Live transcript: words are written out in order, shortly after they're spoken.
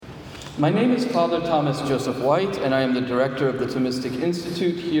My name is Father Thomas Joseph White, and I am the director of the Thomistic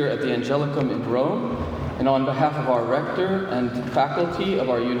Institute here at the Angelicum in Rome. And on behalf of our rector and faculty of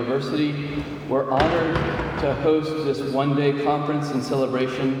our university, we're honored to host this one-day conference in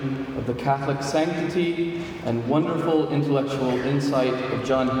celebration of the Catholic sanctity and wonderful intellectual insight of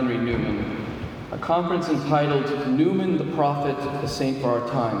John Henry Newman, a conference entitled Newman the Prophet, a Saint for Our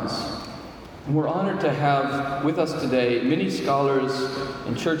Times. And we're honored to have with us today many scholars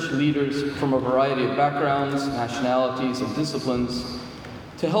and church leaders from a variety of backgrounds, nationalities, and disciplines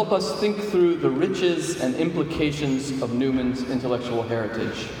to help us think through the riches and implications of Newman's intellectual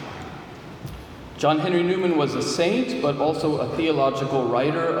heritage. John Henry Newman was a saint, but also a theological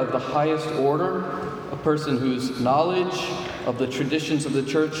writer of the highest order, a person whose knowledge of the traditions of the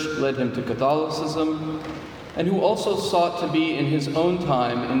church led him to Catholicism, and who also sought to be in his own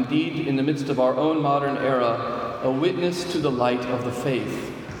time, indeed in the midst of our own modern era, a witness to the light of the faith.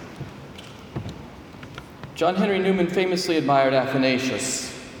 John Henry Newman famously admired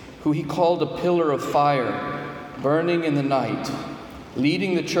Athanasius, who he called a pillar of fire, burning in the night,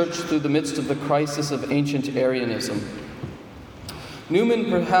 leading the church through the midst of the crisis of ancient Arianism.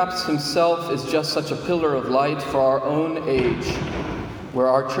 Newman perhaps himself is just such a pillar of light for our own age, where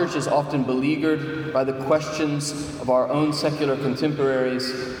our church is often beleaguered by the questions of our own secular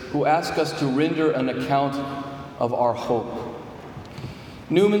contemporaries who ask us to render an account of our hope.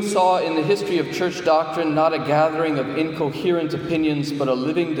 Newman saw in the history of church doctrine not a gathering of incoherent opinions, but a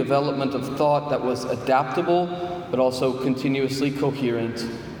living development of thought that was adaptable, but also continuously coherent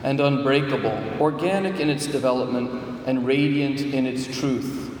and unbreakable, organic in its development and radiant in its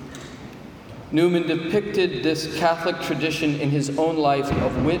truth. Newman depicted this Catholic tradition in his own life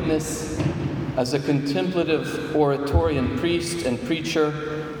of witness as a contemplative oratorian priest and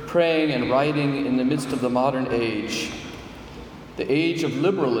preacher, praying and writing in the midst of the modern age, the age of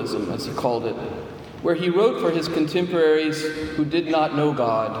liberalism, as he called it, where he wrote for his contemporaries who did not know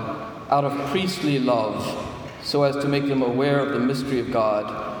God out of priestly love, so as to make them aware of the mystery of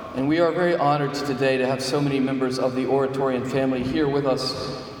God. And we are very honored today to have so many members of the Oratorian family here with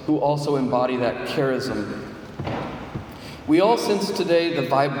us who also embody that charism. We all sense today the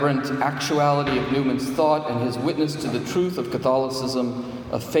vibrant actuality of Newman's thought and his witness to the truth of Catholicism,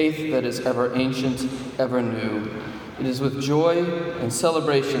 a faith that is ever ancient, ever new. It is with joy and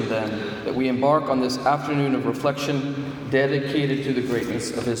celebration, then, that we embark on this afternoon of reflection dedicated to the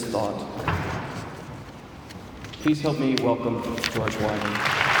greatness of his thought. Please help me welcome George Wyman.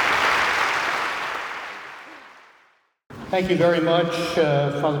 Thank you very much,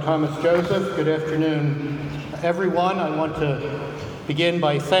 Father Thomas Joseph. Good afternoon, everyone. I want to begin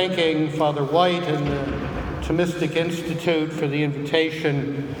by thanking Father White and the Thomistic Institute for the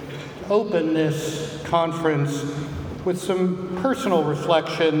invitation to open this conference with some personal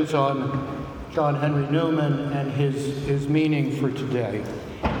reflections on John Henry Newman and his meaning for today.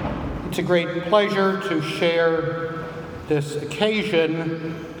 It's a great pleasure to share this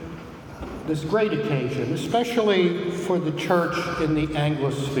occasion, this great occasion, especially for the church in the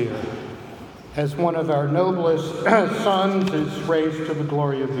Anglosphere, as one of our noblest sons is raised to the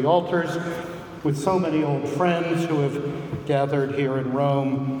glory of the altars, with so many old friends who have gathered here in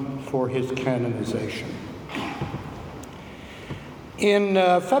Rome for his canonization. In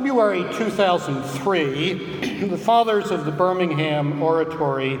February 2003, the Fathers of the Birmingham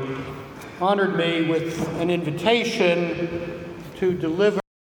Oratory honored me with an invitation to deliver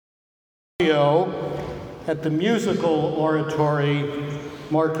at the musical oratory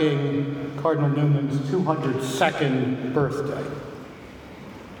marking Cardinal Newman's 202nd birthday.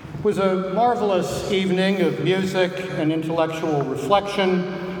 It was a marvelous evening of music and intellectual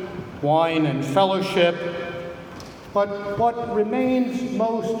reflection, wine and fellowship, but what remains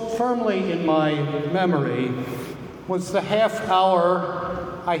most firmly in my memory was the half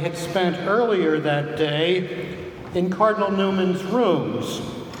hour I had spent earlier that day in Cardinal Newman's rooms,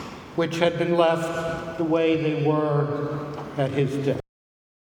 which had been left the way they were at his death.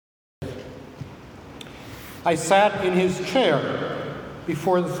 I sat in his chair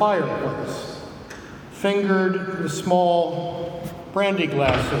before the fireplace, fingered the small brandy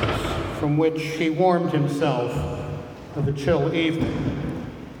glasses from which he warmed himself of a chill evening,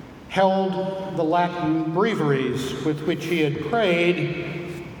 held the Latin breviaries with which he had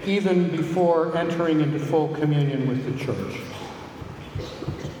prayed even before entering into full communion with the church.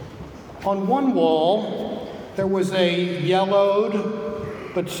 On one wall, there was a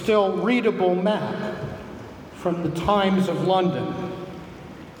yellowed but still readable map from the Times of London,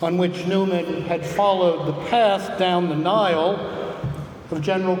 on which Newman had followed the path down the Nile of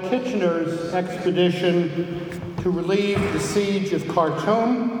General Kitchener's expedition to relieve the siege of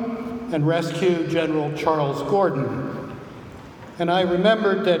Khartoum and rescue General Charles Gordon. And I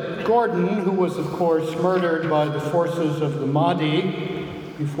remembered that Gordon, who was, of course, murdered by the forces of the Mahdi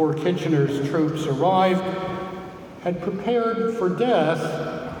before Kitchener's troops arrived, had prepared for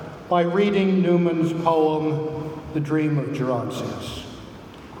death by reading Newman's poem, The Dream of Gerontius.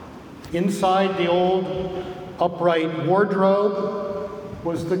 Inside the old upright wardrobe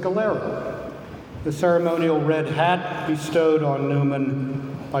was the galera, the ceremonial red hat bestowed on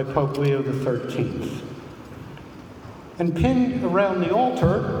Newman by Pope Leo XIII. And pinned around the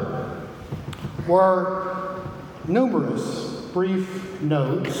altar were numerous brief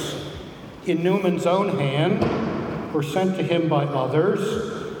notes in Newman's own hand or sent to him by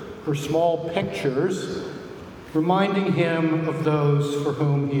others, or small pictures reminding him of those for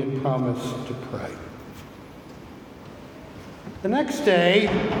whom he had promised to pray. The next day,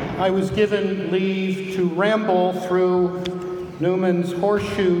 I was given leave to ramble through Newman's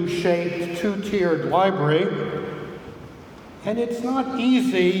horseshoe-shaped two-tiered library, and it's not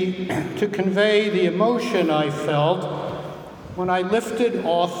easy to convey the emotion I felt when I lifted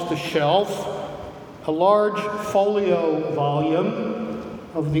off the shelf a large folio volume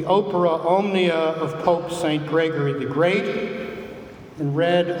of the Opera Omnia of Pope St. Gregory the Great and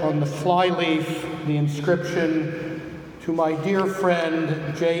read on the flyleaf the inscription, "To my dear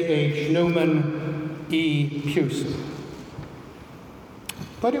friend J.H. Newman, E. Pusey."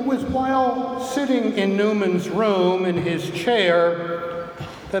 But it was while sitting in Newman's room in his chair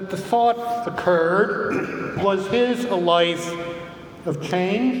that the thought occurred, was his a life of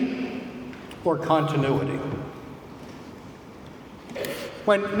change or continuity?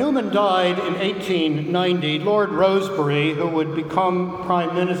 When Newman died in 1890, Lord Rosebery, who would become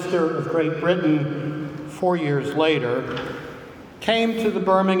Prime Minister of Great Britain 4 years later, came to the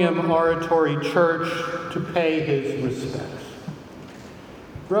Birmingham Oratory Church to pay his respects.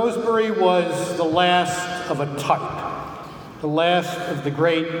 Rosebery was the last of a type, the last of the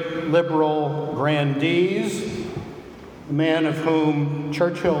great liberal grandees, a man of whom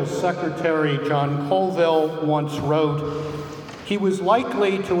Churchill's secretary John Colville once wrote, he was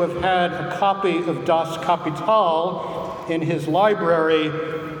likely to have had a copy of Das Kapital in his library,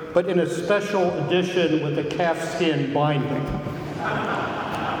 but in a special edition with a calfskin binding.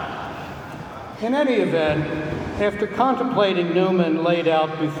 In any event, after contemplating Newman laid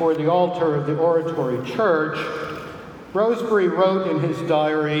out before the altar of the Oratory Church, Rosebery wrote in his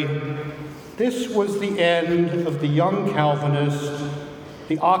diary, "This was the end of the young Calvinist,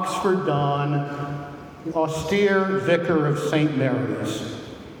 the Oxford Don, the austere vicar of St. Mary's.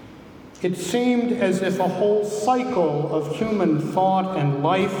 It seemed as if a whole cycle of human thought and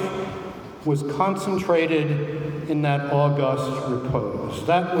life was concentrated in that august repose.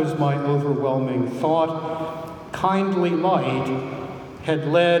 That was my overwhelming thought. Kindly light had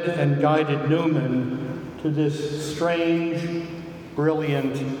led and guided Newman to this strange,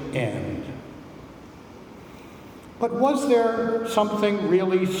 brilliant end." But was there something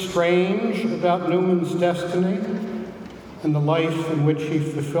really strange about Newman's destiny and the life in which he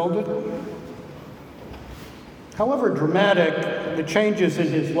fulfilled it? However dramatic the changes in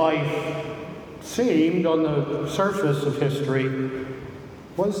his life seemed on the surface of history,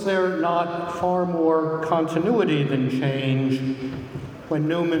 was there not far more continuity than change when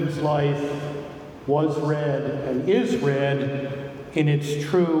Newman's life was read and is read in its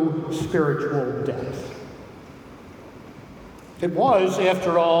true spiritual depth? It was,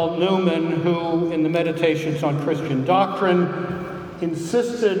 after all, Newman who, in the Meditations on Christian Doctrine,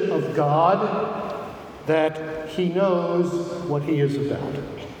 insisted of God that he knows what he is about.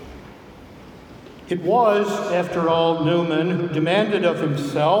 It was, after all, Newman who demanded of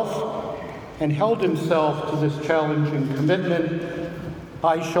himself and held himself to this challenging commitment,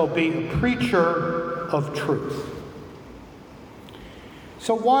 "I shall be a preacher of truth."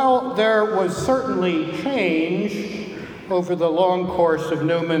 So while there was certainly change over the long course of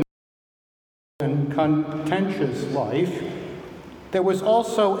Newman's and contentious life, there was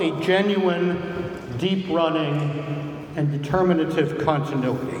also a genuine, deep-running, and determinative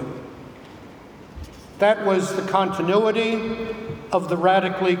continuity. That was the continuity of the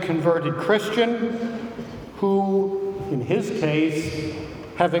radically converted Christian who, in his case,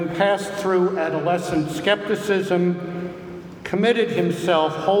 having passed through adolescent skepticism, committed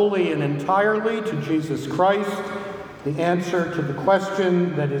himself wholly and entirely to Jesus Christ, the answer to the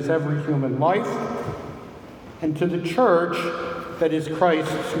question that is every human life, and to the church that is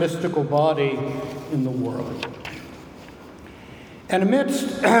Christ's mystical body in the world. And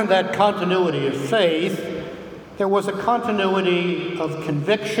amidst that continuity of faith, there was a continuity of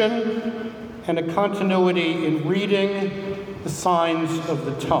conviction and a continuity in reading the signs of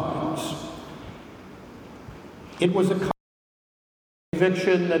the times. It was a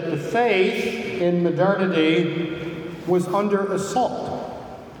conviction that the faith in modernity was under assault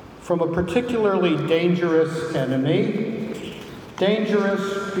from a particularly dangerous enemy,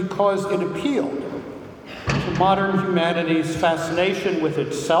 dangerous because it appealed to modern humanity's fascination with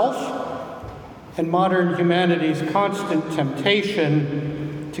itself and modern humanity's constant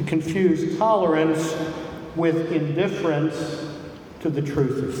temptation to confuse tolerance with indifference to the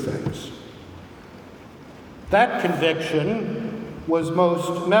truth of things. That conviction was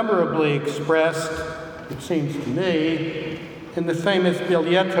most memorably expressed, it seems to me, in the famous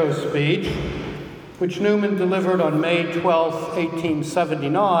Biglietto speech, which Newman delivered on May 12,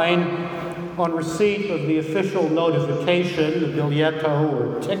 1879, on receipt of the official notification, the Biglietto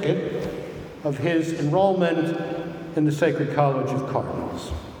or ticket, of his enrollment in the Sacred College of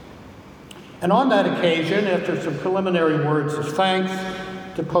Cardinals. And on that occasion, after some preliminary words of thanks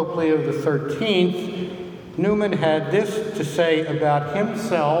to Pope Leo XIII, Newman had this to say about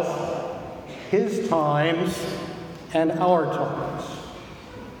himself, his times, and our times.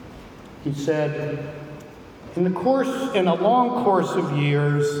 He said, in a long course of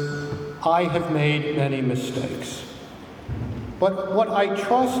years, I have made many mistakes. But what I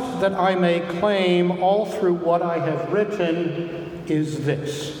trust that I may claim all through what I have written is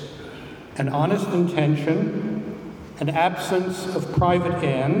this: an honest intention, an absence of private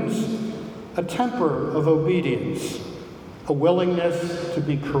ends, a temper of obedience, a willingness to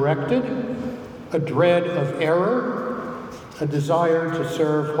be corrected, a dread of error, a desire to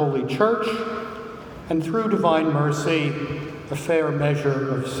serve Holy Church, and through divine mercy, a fair measure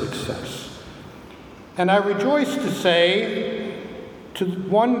of success. And I rejoice to say, to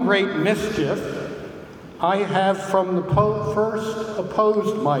one great mischief, I have from the first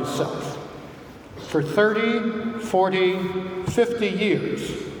opposed myself. For 30, 40, 50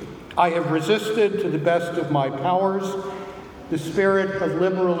 years, I have resisted to the best of my powers the spirit of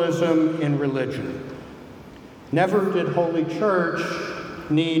liberalism in religion. Never did Holy Church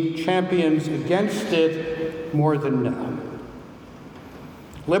need champions against it more than now.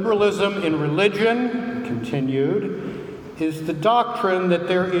 Liberalism in religion, continued, is the doctrine that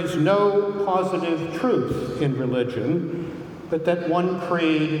there is no positive truth in religion, but that one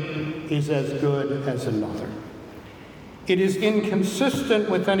creed is as good as another. It is inconsistent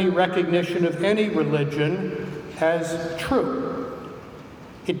with any recognition of any religion as true.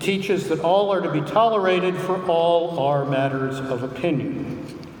 It teaches that all are to be tolerated, for all are matters of opinion.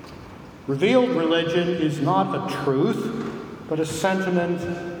 Revealed religion is not a truth, but a sentiment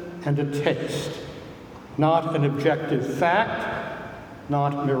and a taste. Not an objective fact,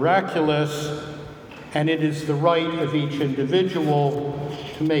 not miraculous, and it is the right of each individual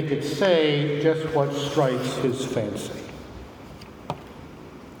to make it say just what strikes his fancy.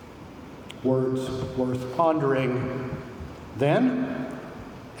 Words worth pondering then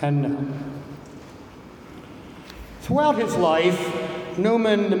and now. Throughout his life,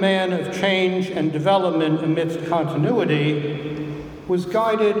 Newman, the man of change and development amidst continuity, was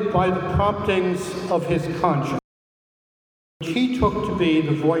guided by the promptings of his conscience, which he took to be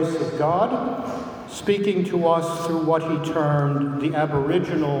the voice of God, speaking to us through what he termed the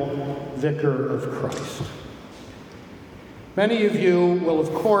aboriginal vicar of Christ. Many of you will,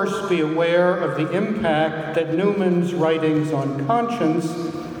 of course, be aware of the impact that Newman's writings on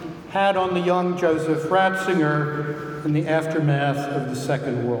conscience had on the young Joseph Ratzinger in the aftermath of the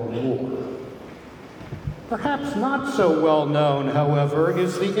Second World War. Perhaps not so well known, however,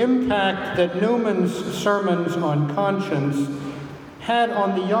 is the impact that Newman's sermons on conscience had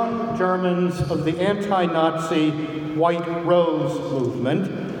on the young Germans of the anti-Nazi White Rose movement,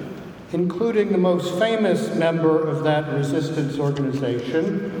 including the most famous member of that resistance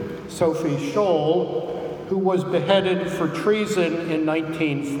organization, Sophie Scholl, who was beheaded for treason in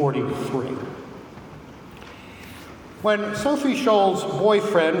 1943. When Sophie Scholl's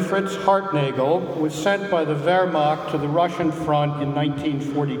boyfriend, Fritz Hartnagel, was sent by the Wehrmacht to the Russian front in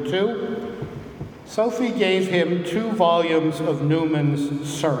 1942, Sophie gave him 2 volumes of Newman's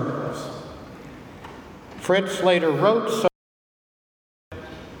sermons. Fritz later wrote,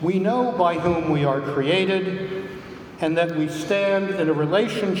 "We know by whom we are created, and that we stand in a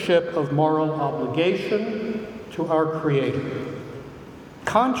relationship of moral obligation to our Creator.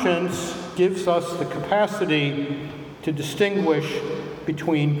 Conscience gives us the capacity to distinguish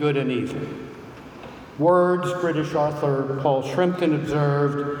between good and evil." Words, British author Paul Shrimpton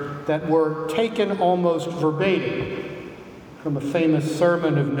observed, that were taken almost verbatim from a famous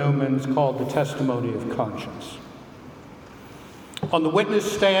sermon of Newman's called The Testimony of Conscience. On the witness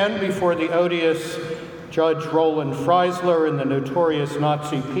stand before the odious Judge Roland Freisler in the notorious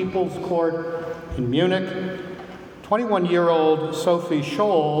Nazi People's Court in Munich, 21-year-old Sophie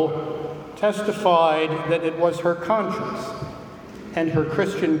Scholl testified that it was her conscience and her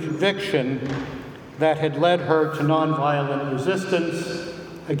Christian conviction that had led her to nonviolent resistance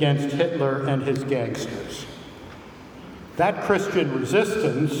against Hitler and his gangsters. That Christian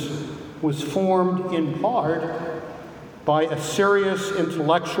resistance was formed in part by a serious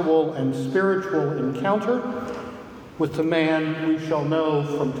intellectual and spiritual encounter with the man we shall know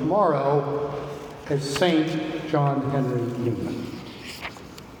from tomorrow as Saint John Henry Newman.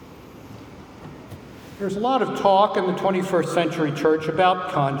 There's a lot of talk in the 21st century church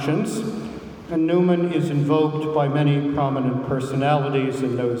about conscience, and Newman is invoked by many prominent personalities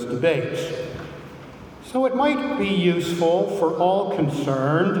in those debates. So it might be useful for all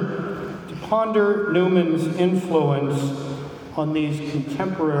concerned to ponder Newman's influence on these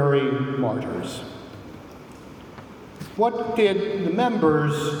contemporary martyrs. What did the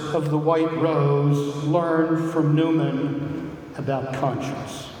members of the White Rose learn from Newman about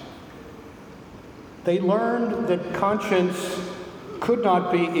conscience? They learned that conscience could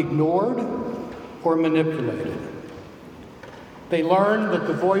not be ignored or manipulated. They learned that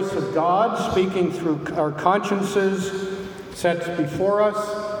the voice of God speaking through our consciences sets before us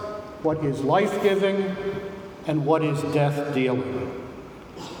what is life-giving and what is death-dealing.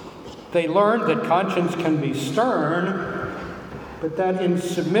 They learned that conscience can be stern, but that in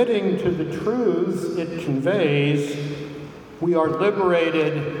submitting to the truths it conveys, we are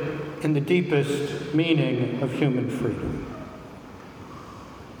liberated in the deepest meaning of human freedom.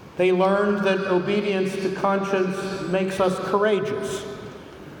 They learned that obedience to conscience makes us courageous,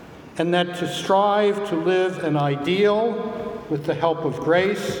 and that to strive to live an ideal with the help of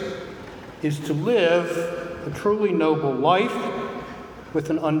grace is to live a truly noble life with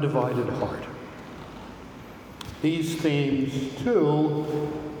an undivided heart. These themes,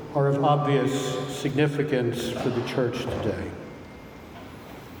 too, are of obvious significance for the church today.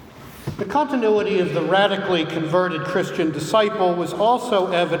 The continuity of the radically converted Christian disciple was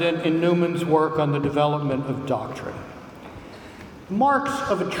also evident in Newman's work on the development of doctrine. Marks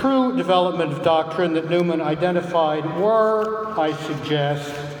of a true development of doctrine that Newman identified were, I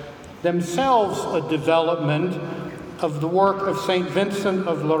suggest, themselves a development of the work of St. Vincent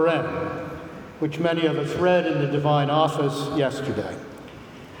of Lorraine, which many of us read in the Divine Office yesterday.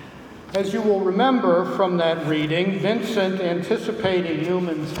 As you will remember from that reading, Vincent, anticipating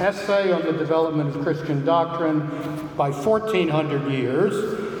Newman's essay on the development of Christian doctrine by 1400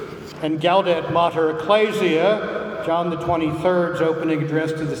 years, and Gaudet Mater Ecclesia, John the 23rd's opening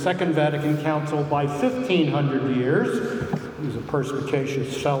address to the Second Vatican Council, by 1500 years, he was a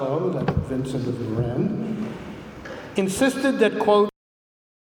perspicacious fellow, that Vincent of Lorraine, insisted that, quote,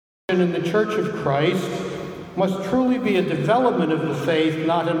 in the Church of Christ must truly be a development of the faith,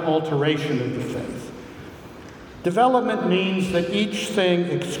 not an alteration of the faith. Development means that each thing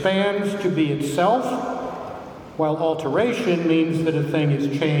expands to be itself, while alteration means that a thing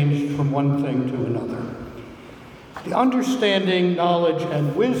is changed from one thing to another. The understanding, knowledge,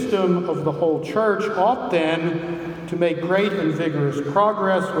 and wisdom of the whole church ought then to make great and vigorous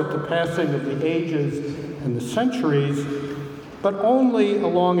progress with the passing of the ages and the centuries, but only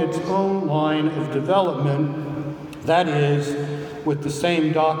along its own line of development, that is, with the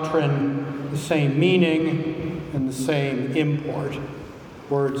same doctrine, the same meaning, and the same import,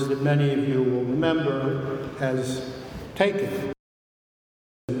 words that many of you will remember as taken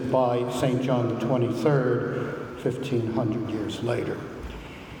by St. John the 23rd, 1,500 years later.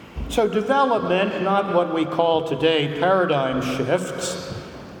 So development, not what we call today paradigm shifts,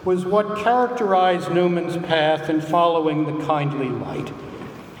 was what characterized Newman's path in following the kindly light.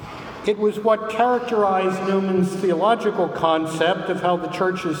 It was what characterized Newman's theological concept of how the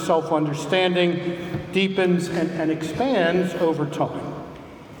church's self-understanding deepens and expands over time.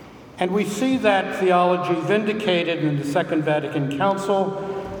 And we see that theology vindicated in the Second Vatican Council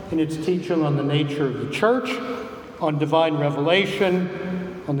in its teaching on the nature of the church, on divine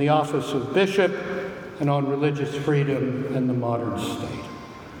revelation, on the office of bishop, and on religious freedom and the modern state.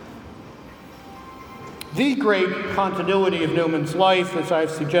 The great continuity of Newman's life, as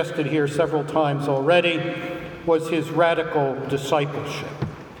I've suggested here several times already, was his radical discipleship.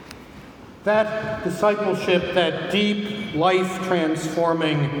 That discipleship, that deep,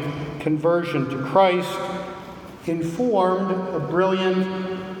 life-transforming conversion to Christ, informed a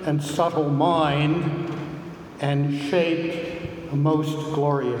brilliant and subtle mind and shaped a most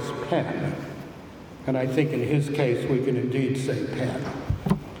glorious pen. And I think in his case we can indeed say pen.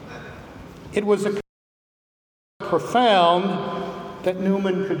 It was a profound that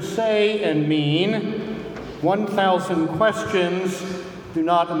Newman could say and mean 1,000 questions do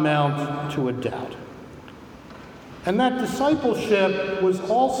not amount to a doubt. And that discipleship was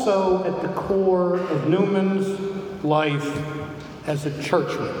also at the core of Newman's life as a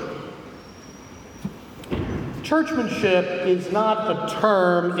churchman. Churchmanship is not a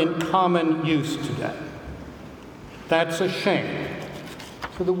term in common use today. That's a shame.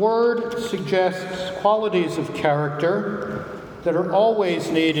 For the word suggests qualities of character that are always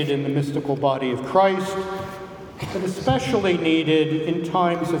needed in the mystical body of Christ, but especially needed in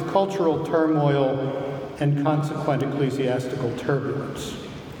times of cultural turmoil and consequent ecclesiastical turbulence.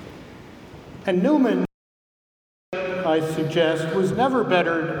 And Newman, I suggest, was never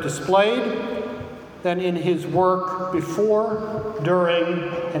better displayed than in his work before, during,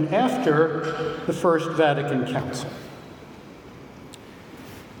 and after the First Vatican Council.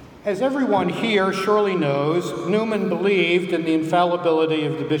 As everyone here surely knows, Newman believed in the infallibility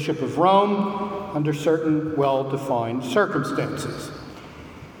of the Bishop of Rome under certain well-defined circumstances.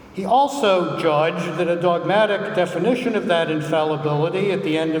 He also judged that a dogmatic definition of that infallibility at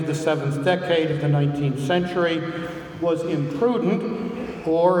the end of the 7th decade of the 19th century was imprudent,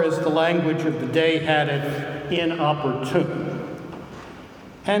 or, as the language of the day had it, inopportune.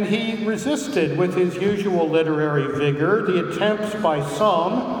 And he resisted with his usual literary vigor the attempts by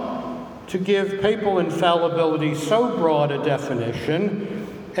some to give papal infallibility so broad a definition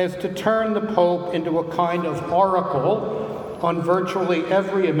as to turn the Pope into a kind of oracle on virtually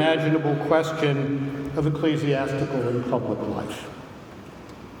every imaginable question of ecclesiastical and public life.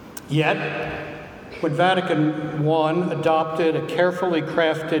 Yet, when Vatican I adopted a carefully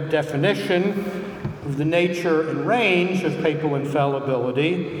crafted definition of the nature and range of papal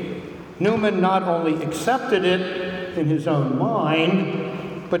infallibility, Newman not only accepted it in his own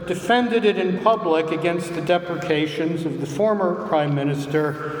mind, but defended it in public against the deprecations of the former Prime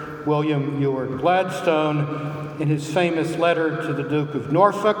Minister, William Ewart Gladstone, in his famous letter to the Duke of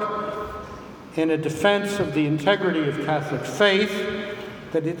Norfolk, in a defense of the integrity of Catholic faith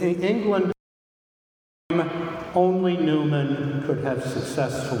that in England only Newman could have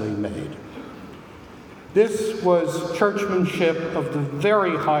successfully made. This was churchmanship of the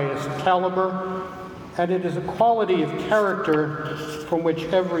very highest caliber, and it is a quality of character from which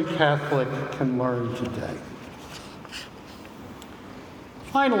every Catholic can learn today.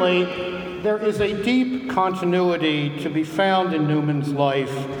 Finally, there is a deep continuity to be found in Newman's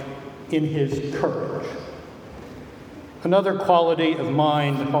life in his courage. Another quality of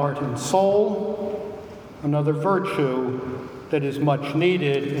mind, heart, and soul, another virtue that is much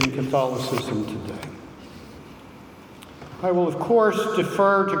needed in Catholicism today. I will, of course,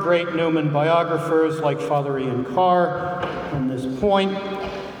 defer to great Newman biographers like Father Ian Carr on this point,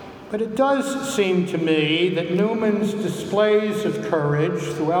 but it does seem to me that Newman's displays of courage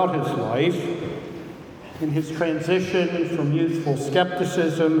throughout his life, in his transition from youthful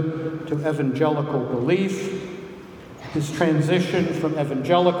skepticism to evangelical belief, his transition from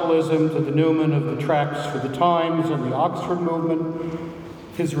evangelicalism to the Newman of the Tracts for the Times and the Oxford movement,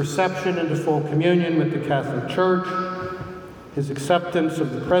 his reception into full communion with the Catholic Church, his acceptance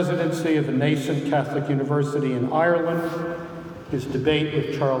of the presidency of a nascent Catholic university in Ireland, his debate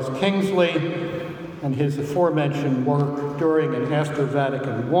with Charles Kingsley, and his aforementioned work during and after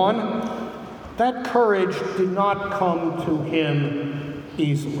Vatican I, that courage did not come to him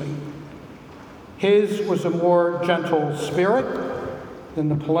easily. His was a more gentle spirit than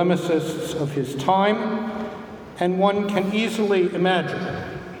the polemicists of his time, and one can easily imagine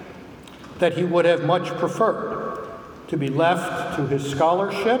that he would have much preferred to be left to his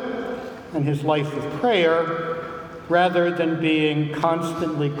scholarship and his life of prayer rather than being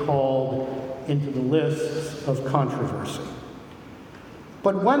constantly called into the lists of controversy.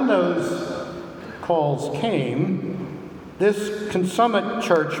 But when those calls came, this consummate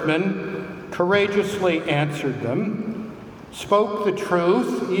churchman courageously answered them, spoke the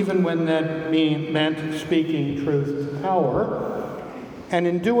truth, even when that meant speaking truth to power, and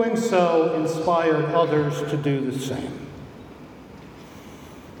in doing so inspired others to do the same.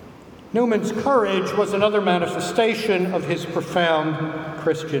 Newman's courage was another manifestation of his profound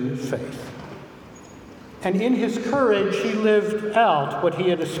Christian faith. And in his courage, he lived out what he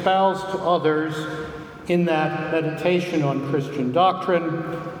had espoused to others in that meditation on Christian doctrine,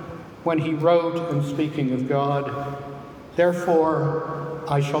 when he wrote, in speaking of God, "Therefore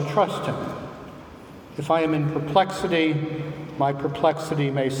I shall trust him. If I am in perplexity, my perplexity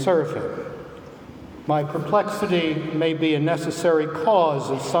may serve him. My perplexity may be a necessary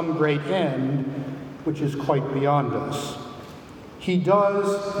cause of some great end, which is quite beyond us. He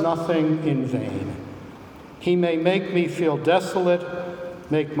does nothing in vain. He may make me feel desolate,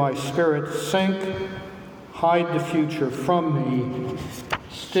 make my spirit sink, hide the future from me.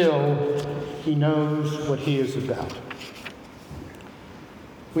 Still, he knows what he is about.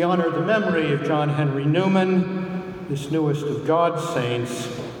 We honor the memory of John Henry Newman, this newest of God's saints,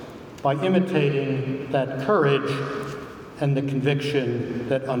 by imitating that courage and the conviction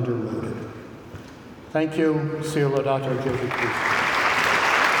that underwrote it. Thank you. Sia Laudato Jesu Christus.